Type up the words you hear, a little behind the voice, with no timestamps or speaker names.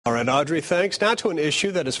All right, Audrey, thanks. Now to an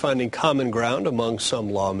issue that is finding common ground among some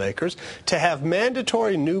lawmakers, to have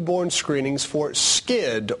mandatory newborn screenings for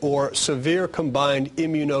SCID, or severe combined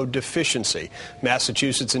immunodeficiency.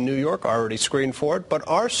 Massachusetts and New York already screen for it, but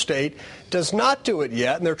our state does not do it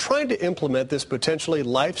yet, and they're trying to implement this potentially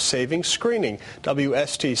life-saving screening.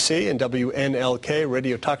 WSTC and WNLK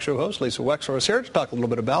radio talk show host Lisa Wexler is here to talk a little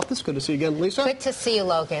bit about this. Good to see you again, Lisa. Good to see you,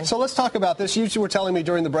 Logan. So let's talk about this. You were telling me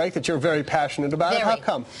during the break that you're very passionate about it. How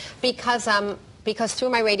come? Because through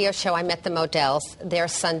my radio show, I met the Modells. Their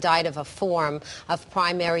son died of a form of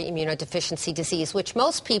primary immunodeficiency disease, which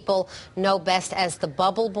most people know best as the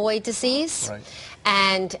bubble boy disease. Right.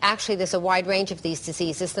 And actually, there's a wide range of these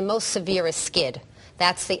diseases. The most severe is SCID.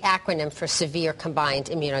 That's the acronym for severe combined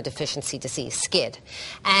immunodeficiency disease, SCID.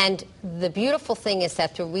 And the beautiful thing is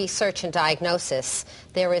that through research and diagnosis,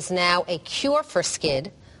 there is now a cure for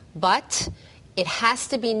SCID, but it has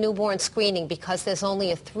to be newborn screening because there's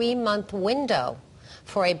only a 3-month window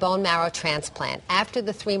for a bone marrow transplant. After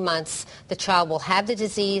the 3 months, the child will have the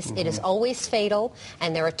disease. It is always fatal,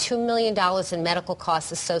 and there are $2 million in medical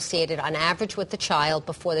costs associated on average with the child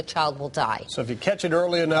before the child will die. So if you catch it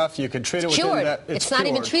early enough, you can treat it within that. It's not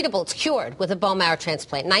even treatable. It's cured with a bone marrow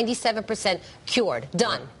transplant. 97% cured.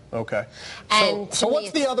 Done. Okay. And so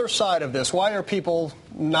what's the other side of this? Why are people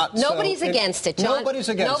not Nobody's against it, John. Nobody's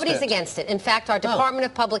against it. In fact, our Department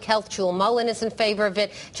of Public Health, Jewel Mullen, is in favor of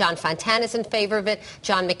it. John Fontana is in favor of it.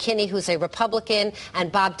 John McKinney, who's a Republican,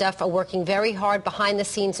 and Bob Duff are working very hard behind the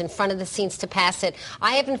scenes, in front of the scenes to pass it.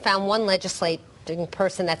 I haven't found one legislating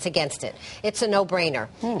person that's against it. It's a no-brainer.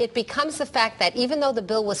 It becomes the fact that even though the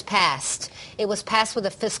bill was passed, it was passed with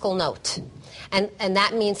a fiscal note. And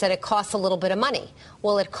that means that it costs a little bit of money.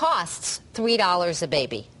 Well, it costs $3 a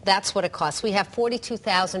baby. That's what it costs. We have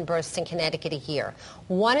 42,000 births in Connecticut a year.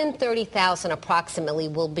 1 in 30,000 approximately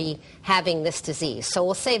will be having this disease. So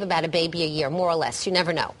we'll save about a baby a year, more or less. You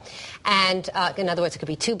never know. And in other words, it could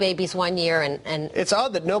be 2 babies 1 year. And it's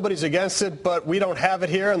odd that nobody's against it, but we don't have it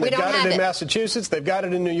here. And they've got it in Massachusetts. They've got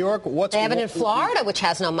it in New York. They have it in Florida, which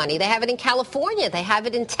has no money. They have it in California. They have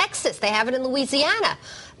it in Texas. They have it in Louisiana.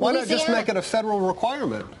 Why not just make it a federal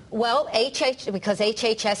requirement? Well, because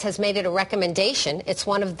HHS has made it a recommendation. It's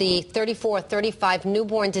one of the 34 or 35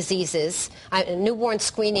 newborn diseases, newborn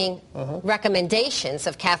screening recommendations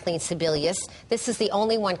of Kathleen Sebelius. This is the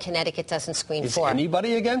only one Connecticut doesn't screen for. Is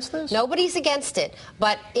anybody against this? Nobody's against it.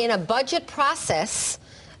 But in a budget process,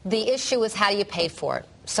 the issue is how do you pay for it?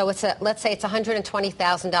 So let's say it's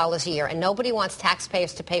 $120,000 a year, and nobody wants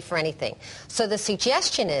taxpayers to pay for anything. So the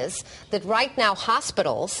suggestion is that right now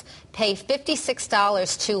hospitals pay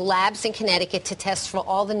 $56 to labs in Connecticut to test for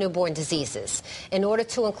all the newborn diseases. In order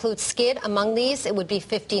to include SCID among these, it would be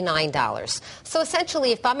 $59. So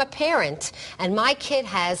essentially, if I'm a parent and my kid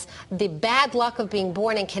has the bad luck of being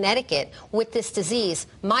born in Connecticut with this disease,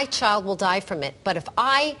 my child will die from it. But if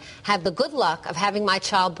I have the good luck of having my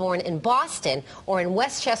child born in Boston or in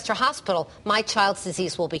Westchester Hospital, my child's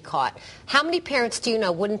disease will be caught. How many parents do you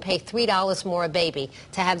know wouldn't pay $3 more a baby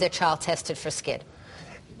to have their child tested for SCID?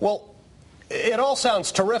 Well, it all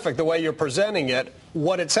sounds terrific the way you're presenting it.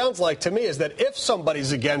 What it sounds like to me is that if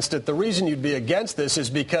somebody's against it, the reason you'd be against this is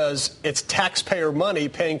because it's taxpayer money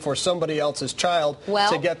paying for somebody else's child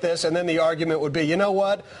to get this. And then the argument would be, you know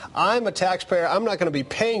what? I'm a taxpayer. I'm not going to be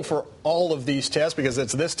paying for all of these tests because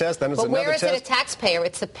it's this test, then it's another test. But where is it a taxpayer?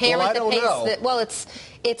 It's the parent that pays.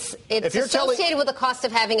 It's associated with the cost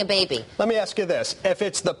of having a baby. Let me ask you this. If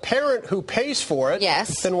it's the parent who pays for it,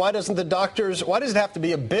 then why does it have to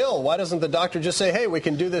be a bill? Why doesn't the doctor just say, hey, we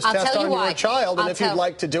can do this test on your child, and if you'd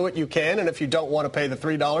like to do it, you can, and if you don't want to pay the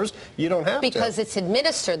 $3, you don't have to. Because it's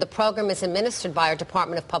administered. The program is administered by our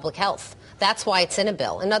Department of Public Health. That's why it's in a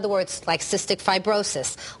bill. In other words, like cystic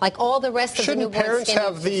fibrosis, like all the rest of the newborn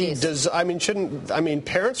disease.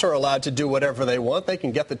 Parents are allowed to do whatever they want. They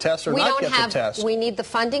can get the test or not get the test. We need the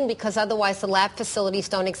funding because otherwise the lab facilities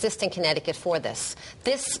don't exist in Connecticut for this.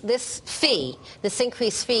 This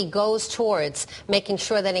increased fee goes towards making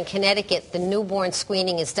sure that in Connecticut the newborn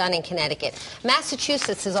screening is done in Connecticut.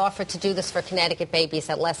 Massachusetts has offered to do this for Connecticut babies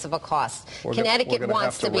at less of a cost. Connecticut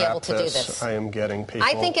wants to be able to do this. I am getting people.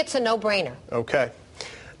 I think it's a no-brainer. Okay.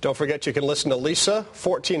 Don't forget you can listen to Lisa,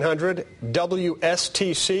 1400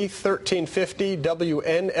 WSTC, 1350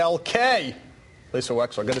 WNLK. Lisa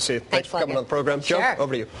Wexler, good to see you. Thanks for coming on the program. Joe,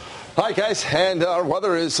 over to you. Hi, guys. And our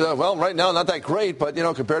weather is, right now not that great, but,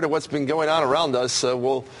 compared to what's been going on around us,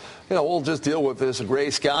 we'll just deal with this gray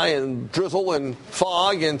sky and drizzle and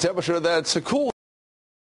fog and temperature that's cool.